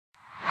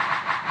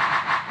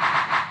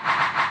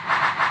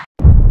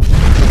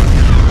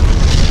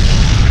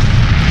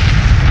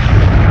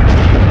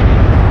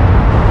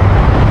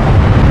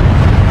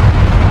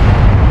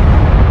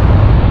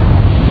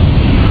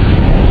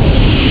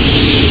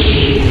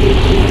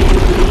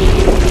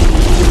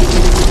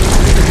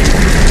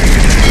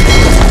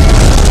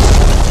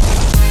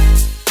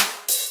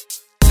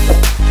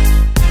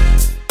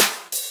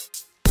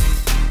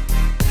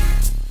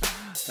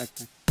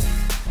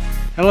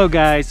Hello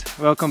guys,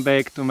 welcome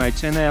back to my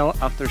channel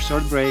after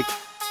short break.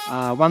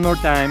 One more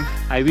time,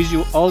 I wish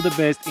you all the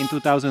best in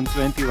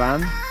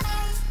 2021.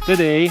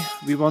 Today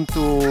we want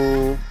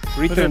to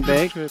return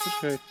back.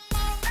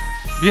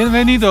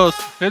 Bienvenidos,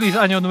 feliz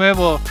año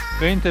nuevo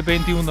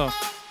 2021.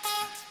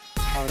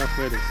 Ahora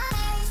puedes.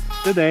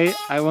 Today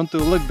I want to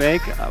look back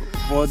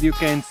what you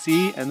can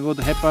see and what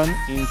happened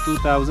in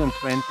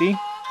 2020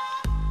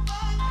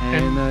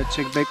 and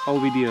check back all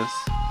videos.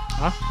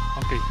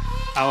 Ok.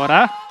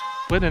 Ahora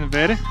pueden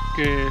ver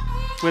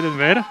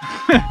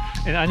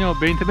el año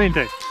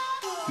 2020.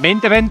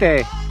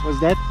 2020, was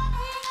that?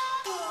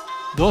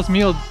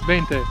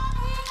 2020.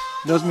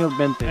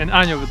 2020. El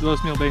año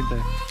 2020.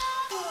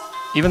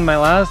 Even my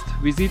last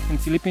visit in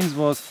Philippines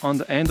was on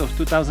the end of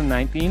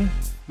 2019.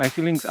 My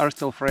feelings are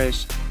still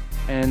fresh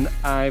and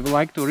I would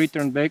like to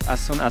return back as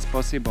soon as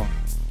possible.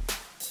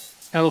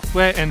 Él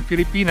fue en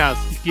Filipinas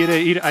y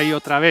quiere ir ahí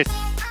otra vez.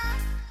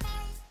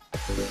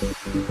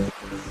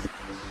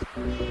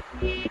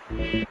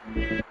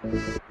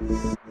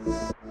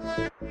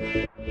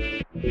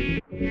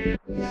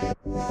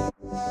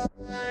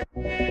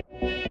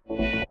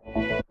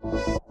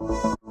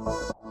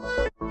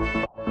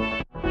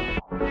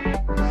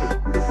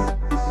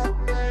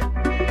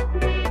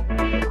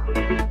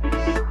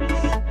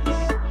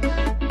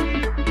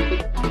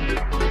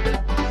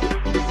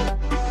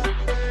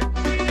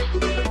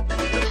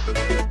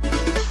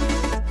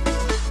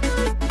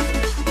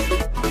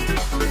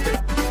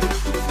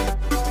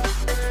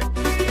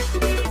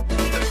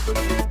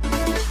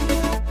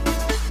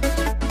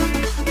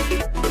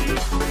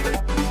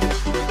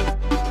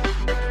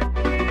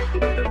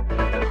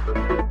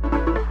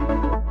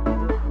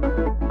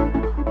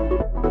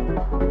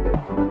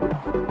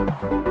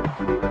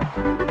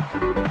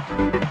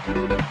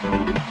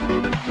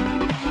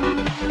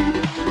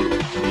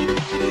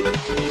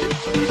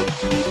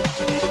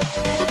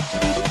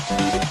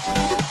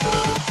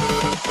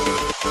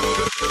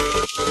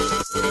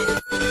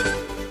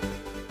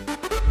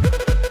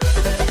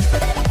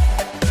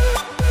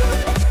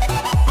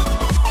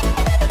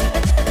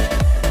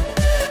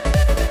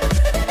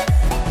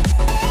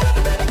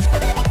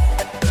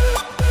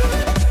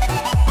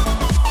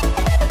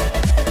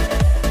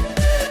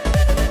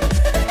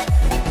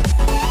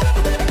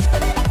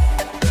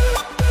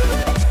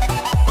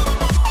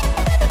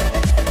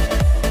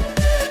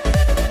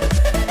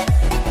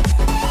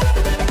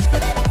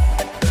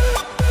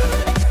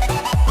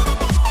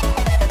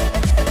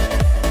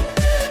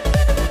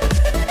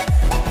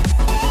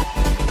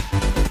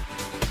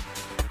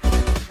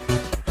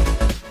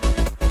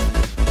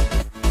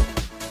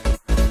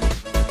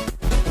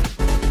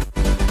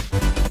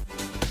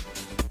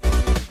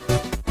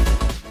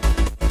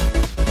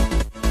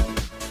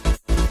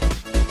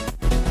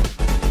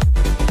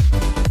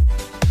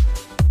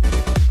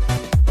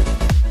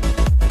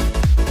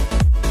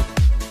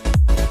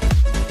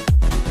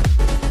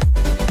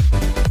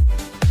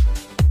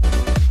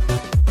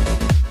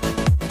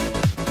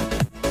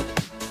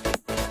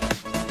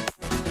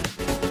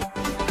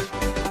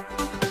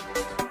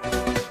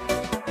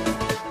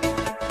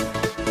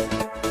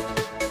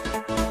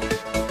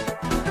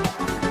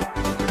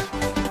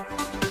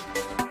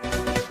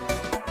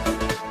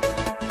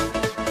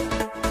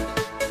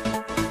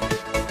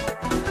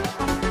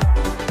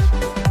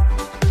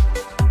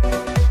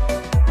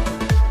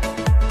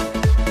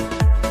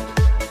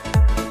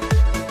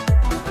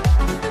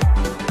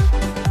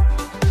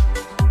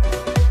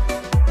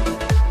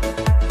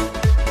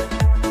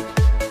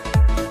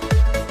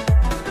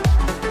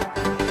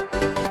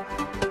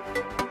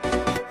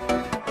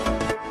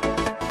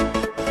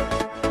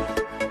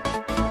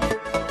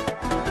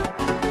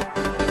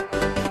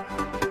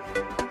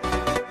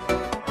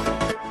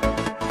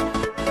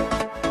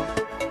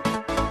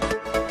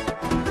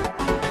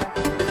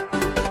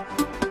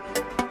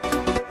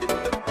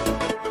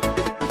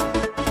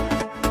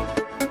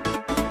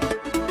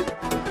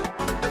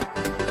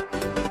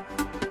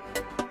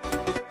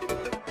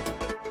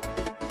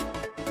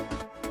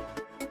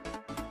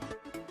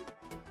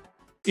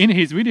 In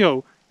his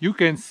video you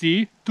can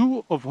see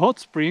two of hot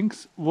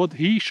springs what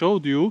he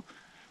showed you.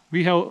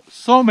 We have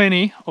so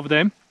many of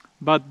them,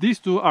 but these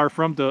two are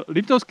from the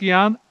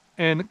Liptovskian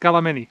and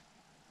Kalameny.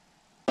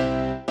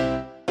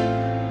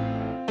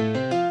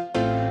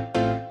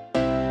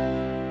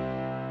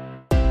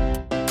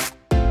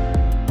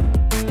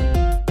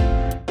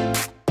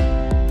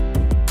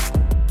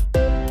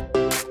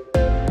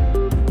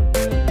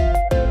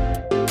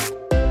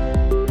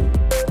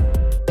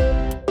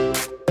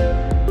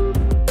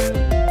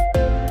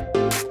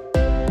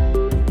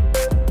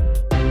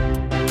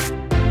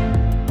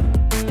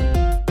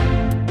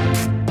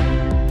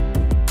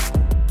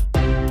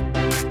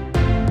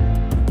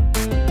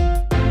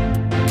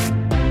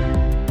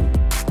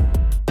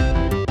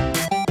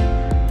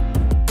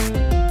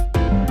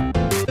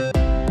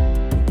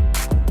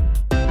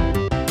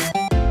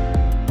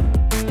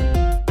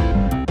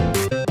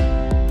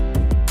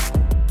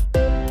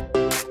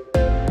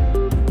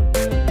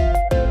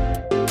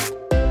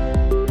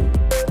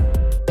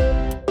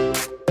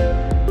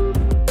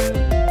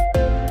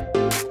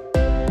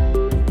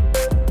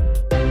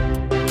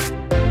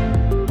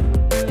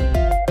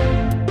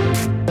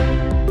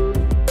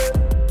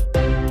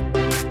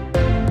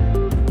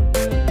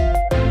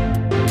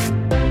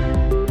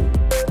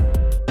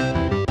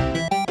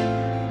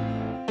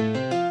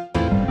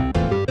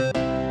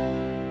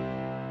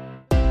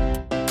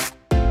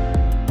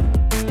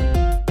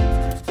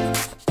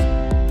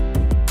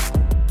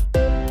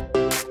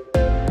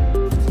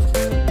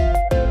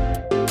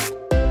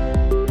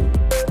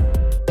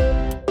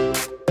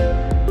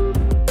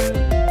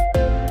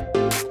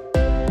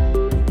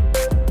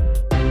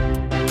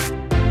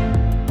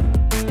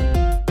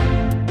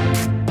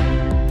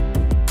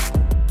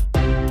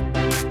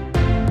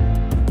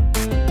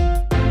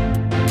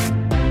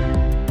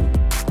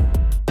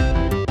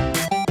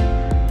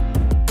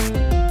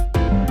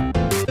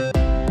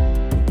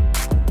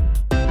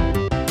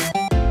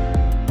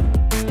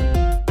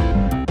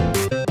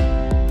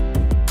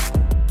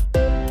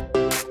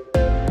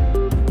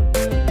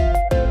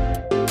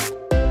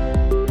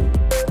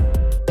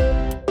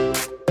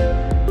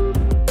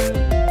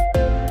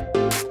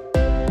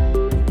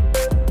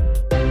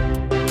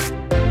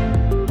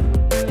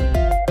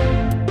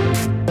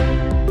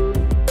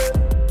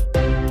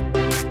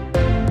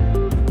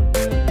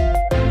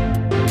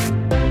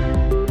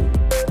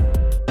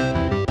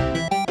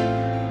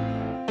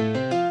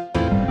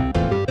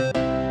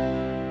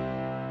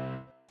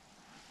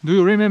 Do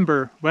you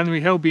remember when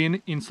we have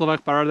been in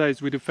Slovak Paradise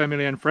with your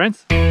family and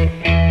friends?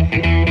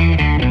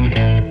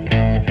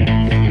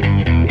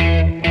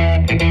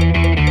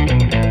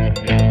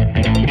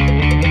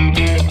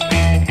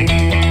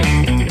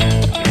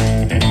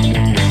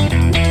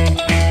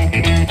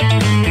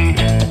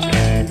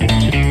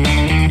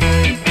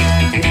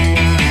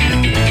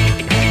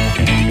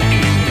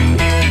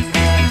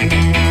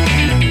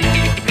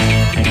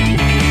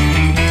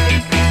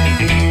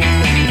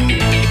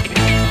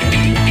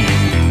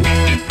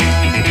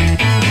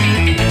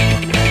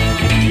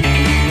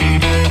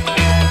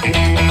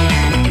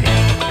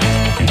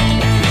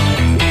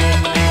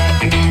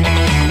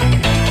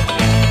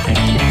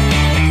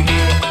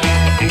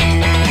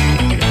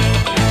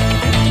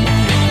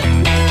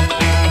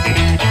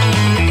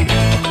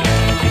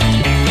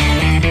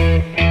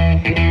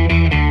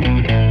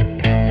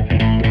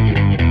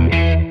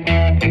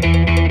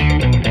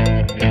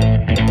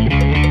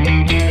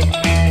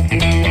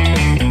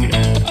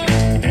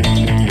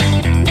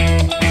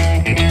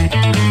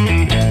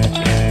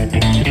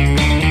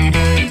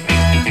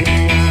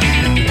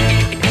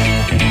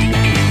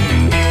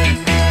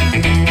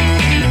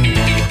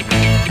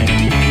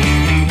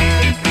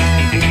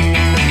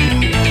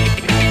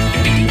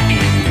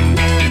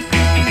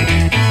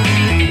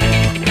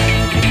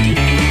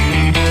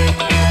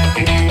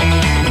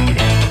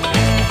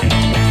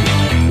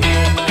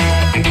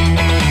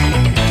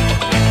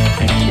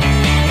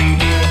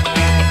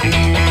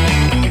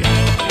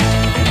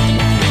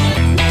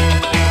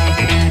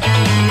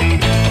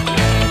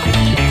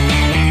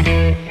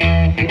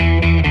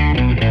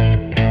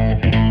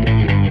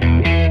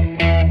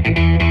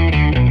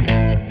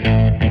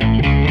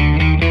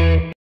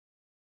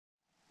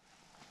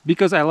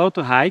 Because I love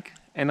to hike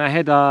and I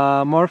had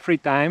more free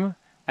time,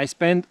 I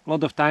spent a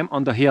lot of time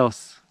on the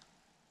hills.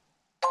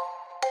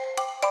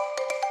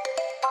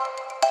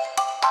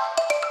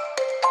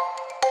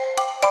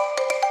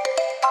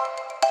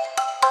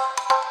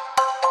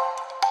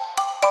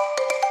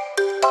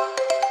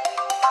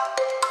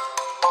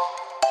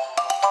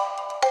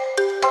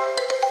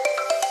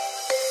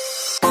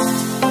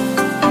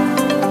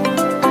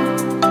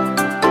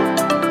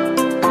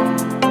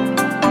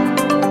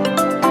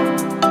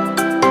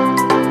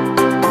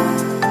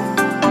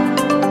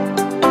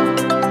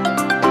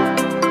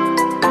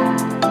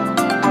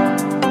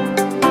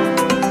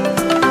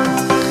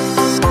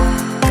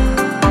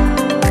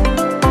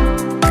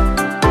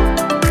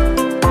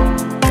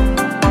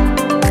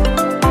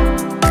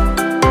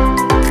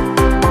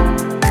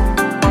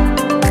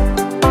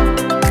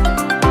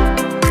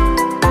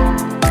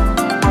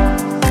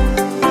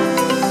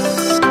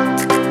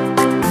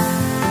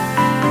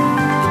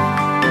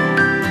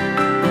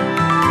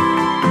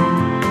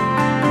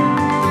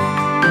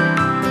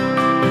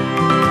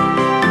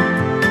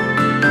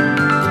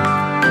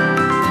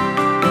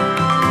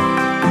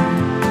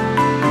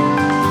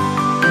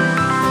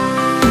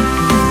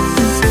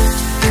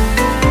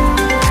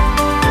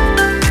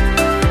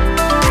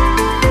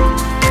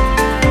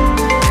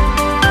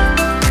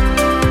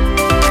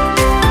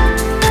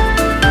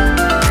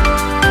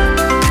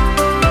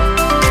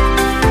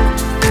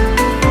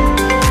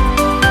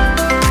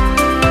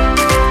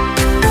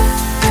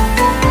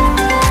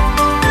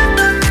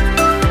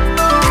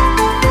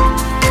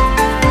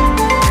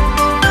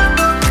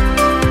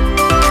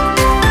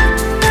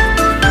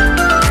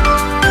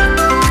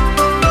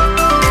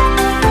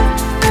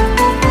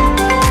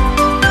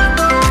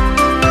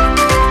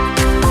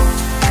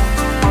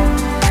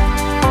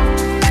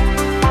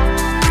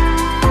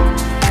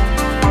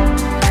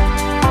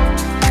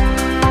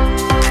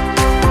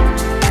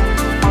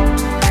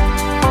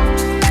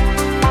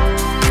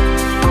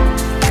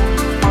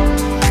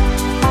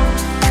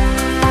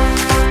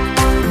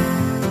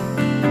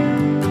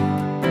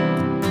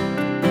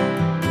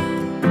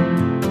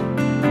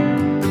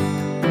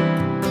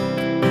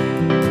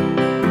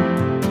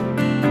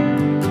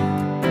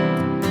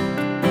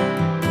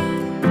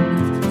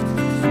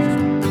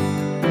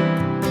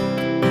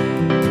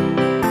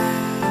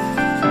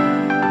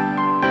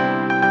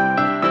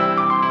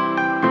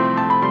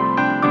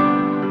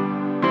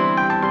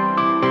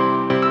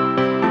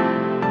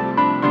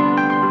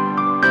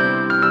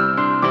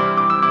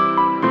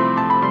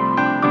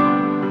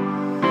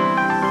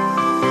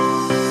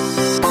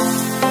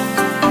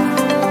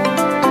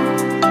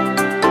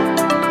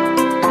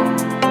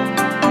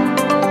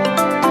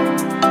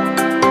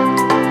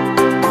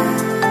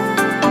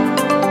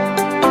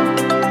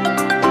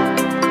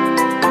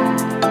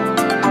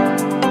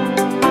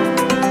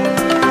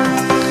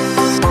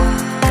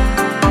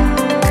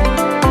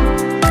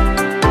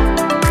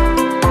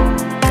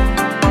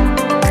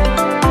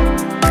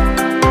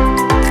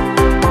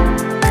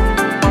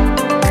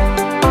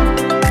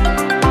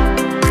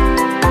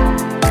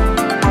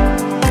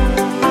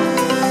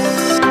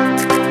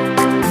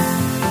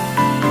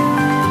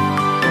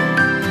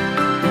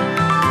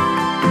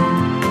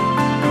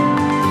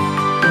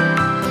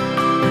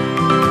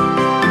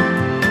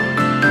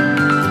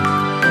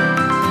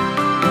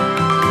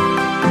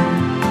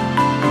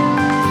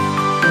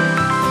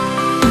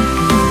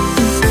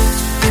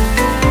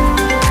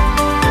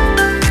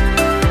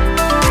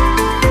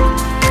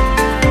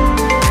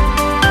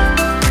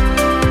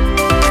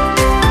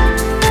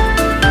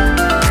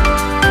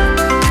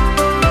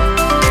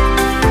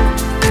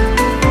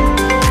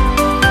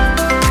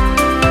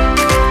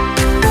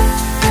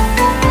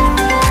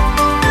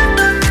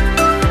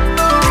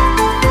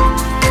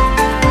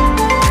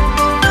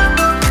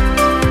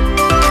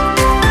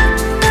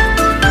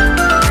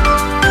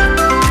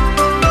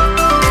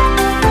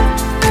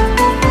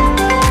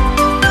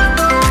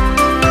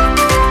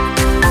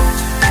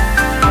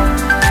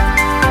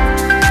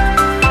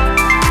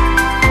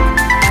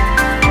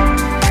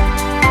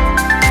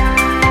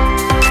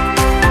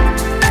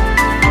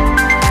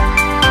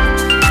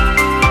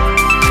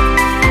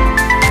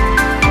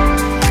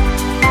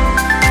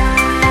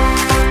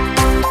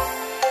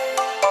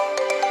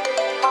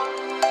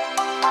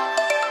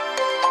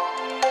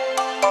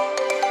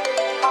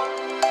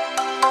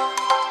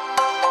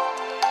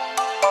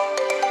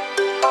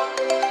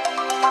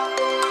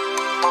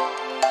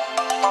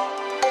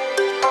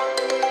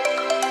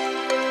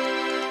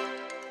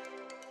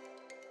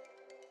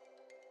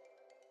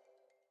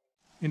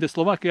 in the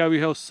Slovakia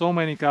we have so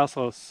many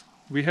castles.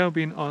 We have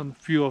been on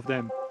few of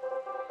them.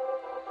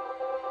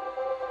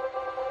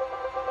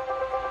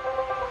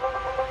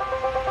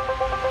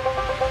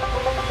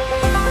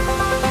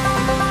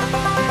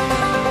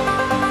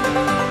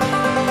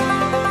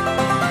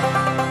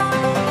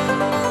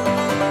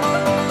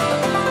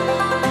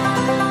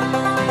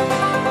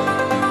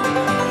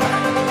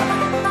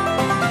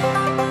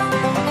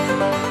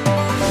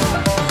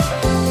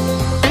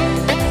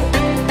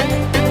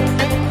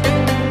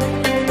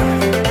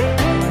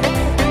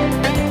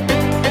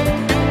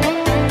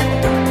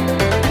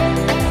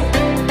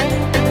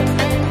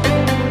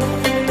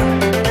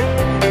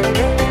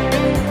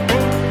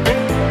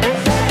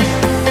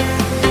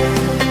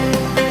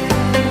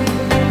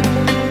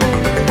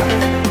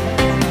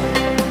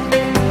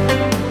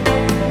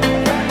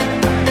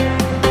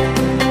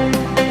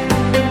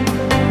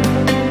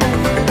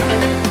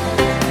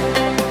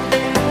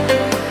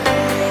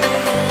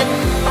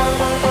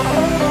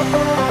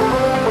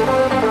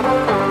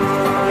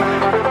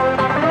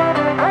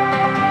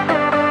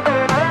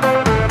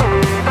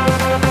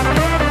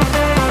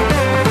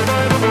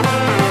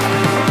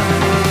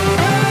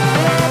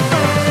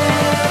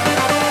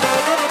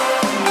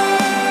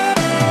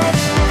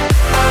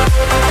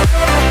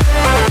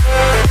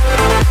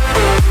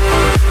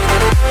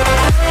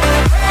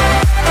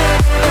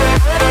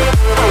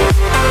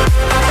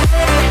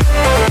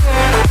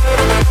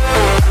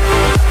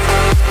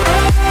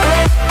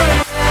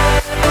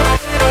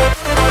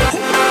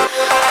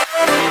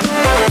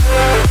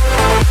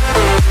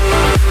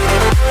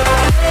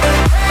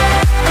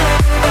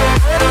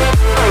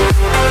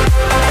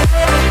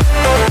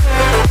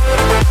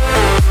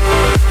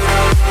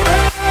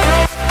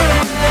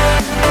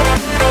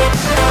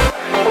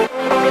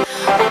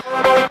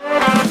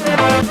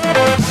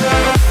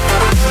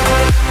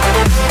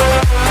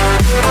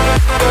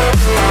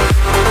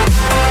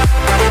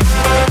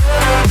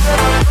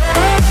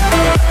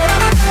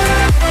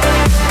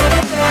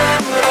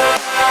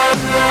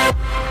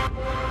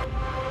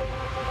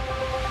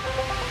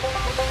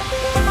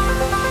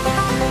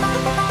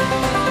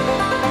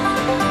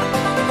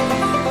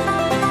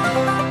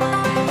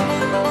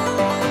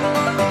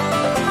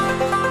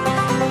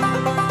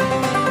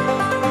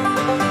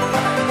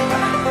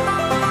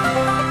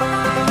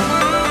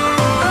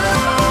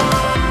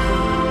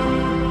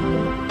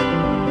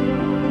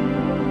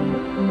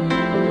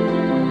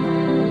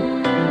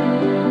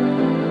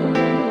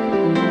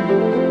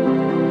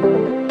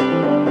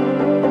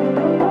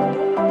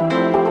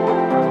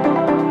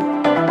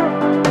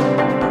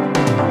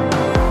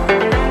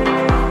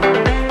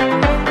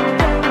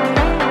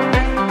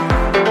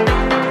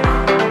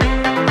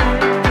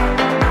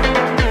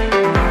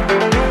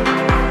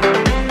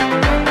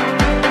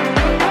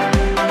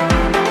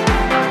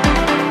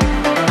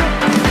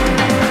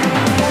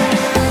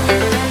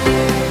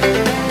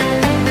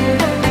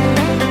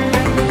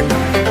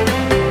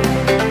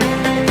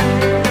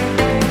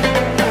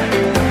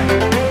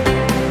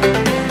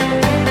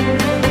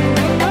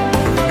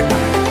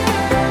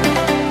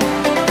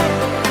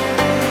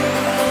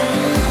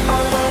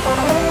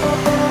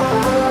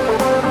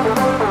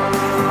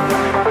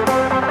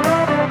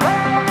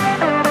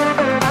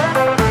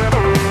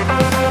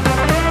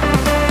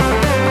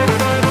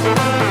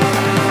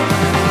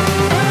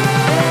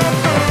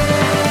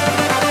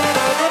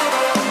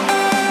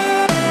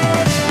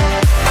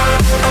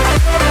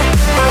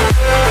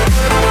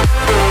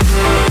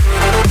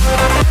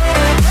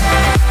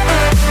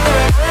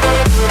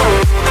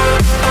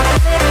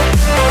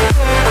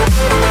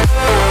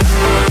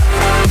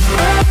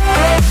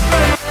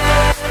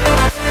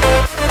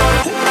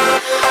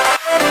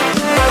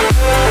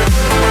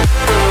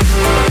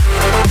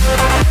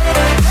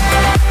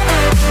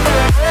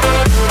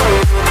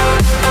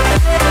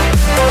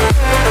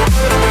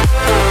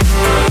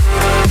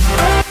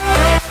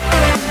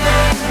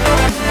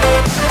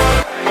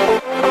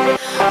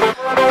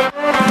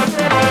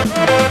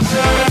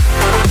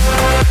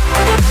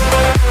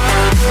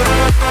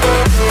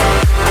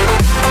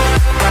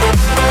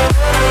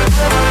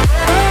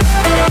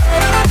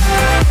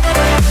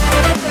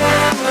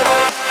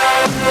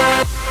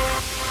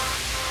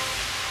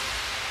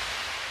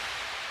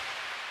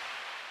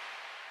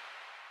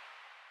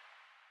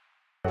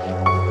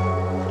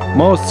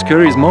 Most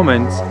scariest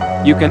moments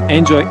you can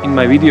enjoy in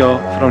my video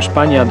from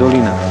Špania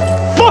Dolina.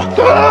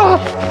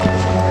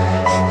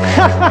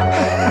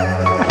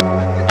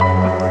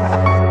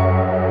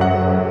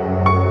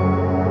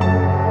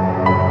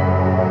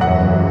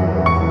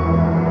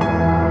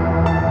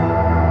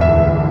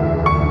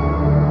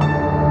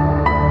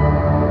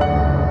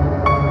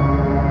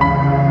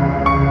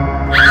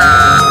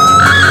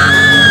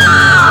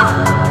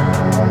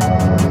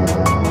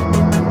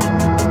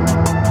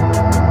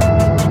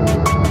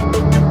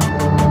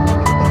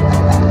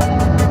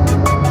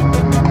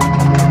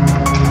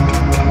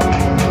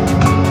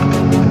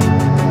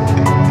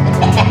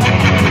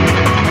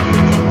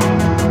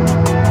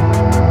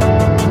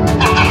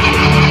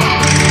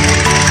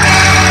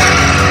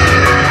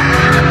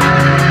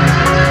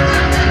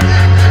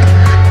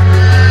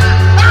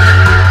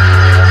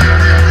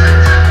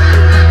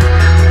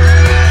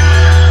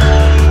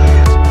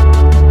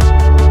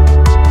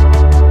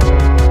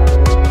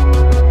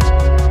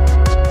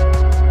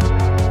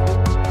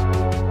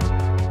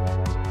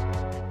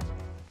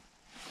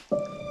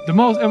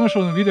 most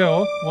emotional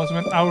video was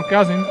when our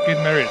cousin get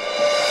married.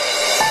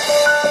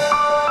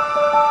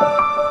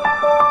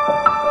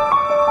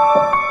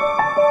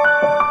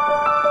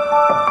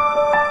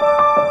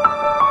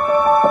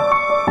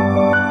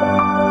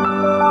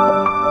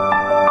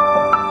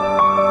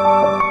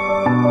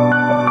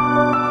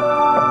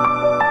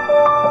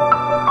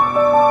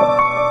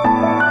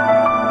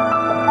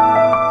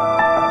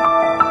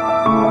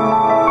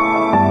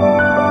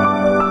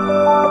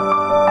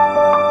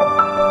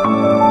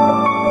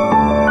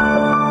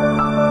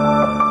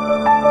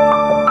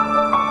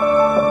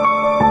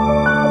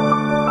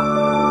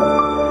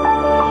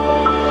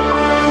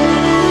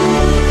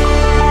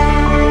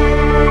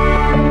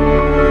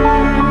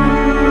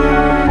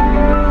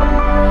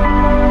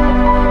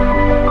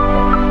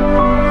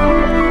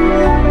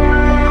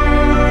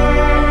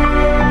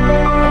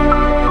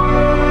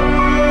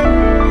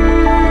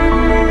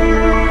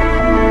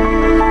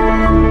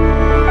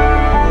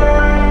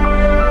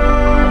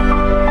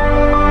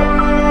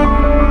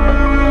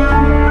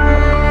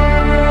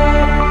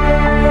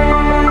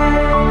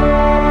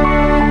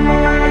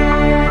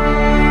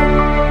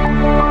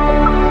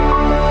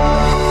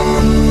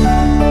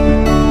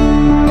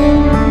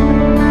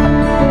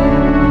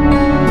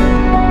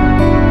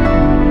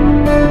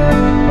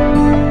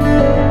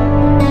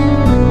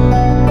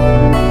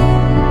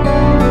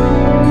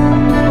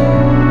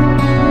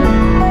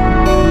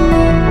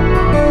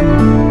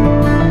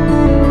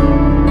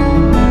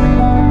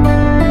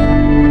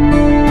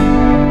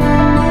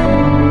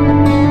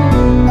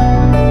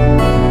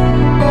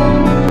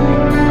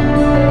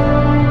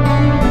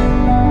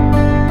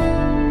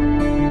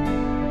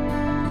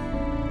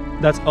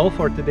 That's all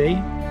for today.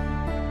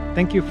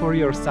 Thank you for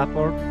your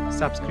support,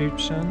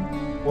 subscription,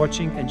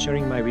 watching and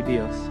sharing my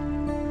videos.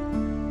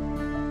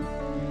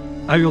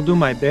 I will do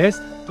my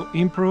best to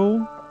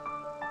improve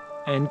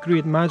and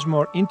create much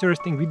more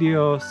interesting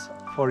videos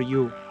for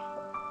you.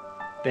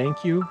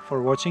 Thank you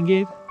for watching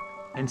it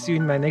and see you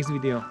in my next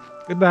video.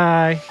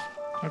 Goodbye!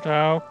 Ciao,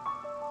 ciao!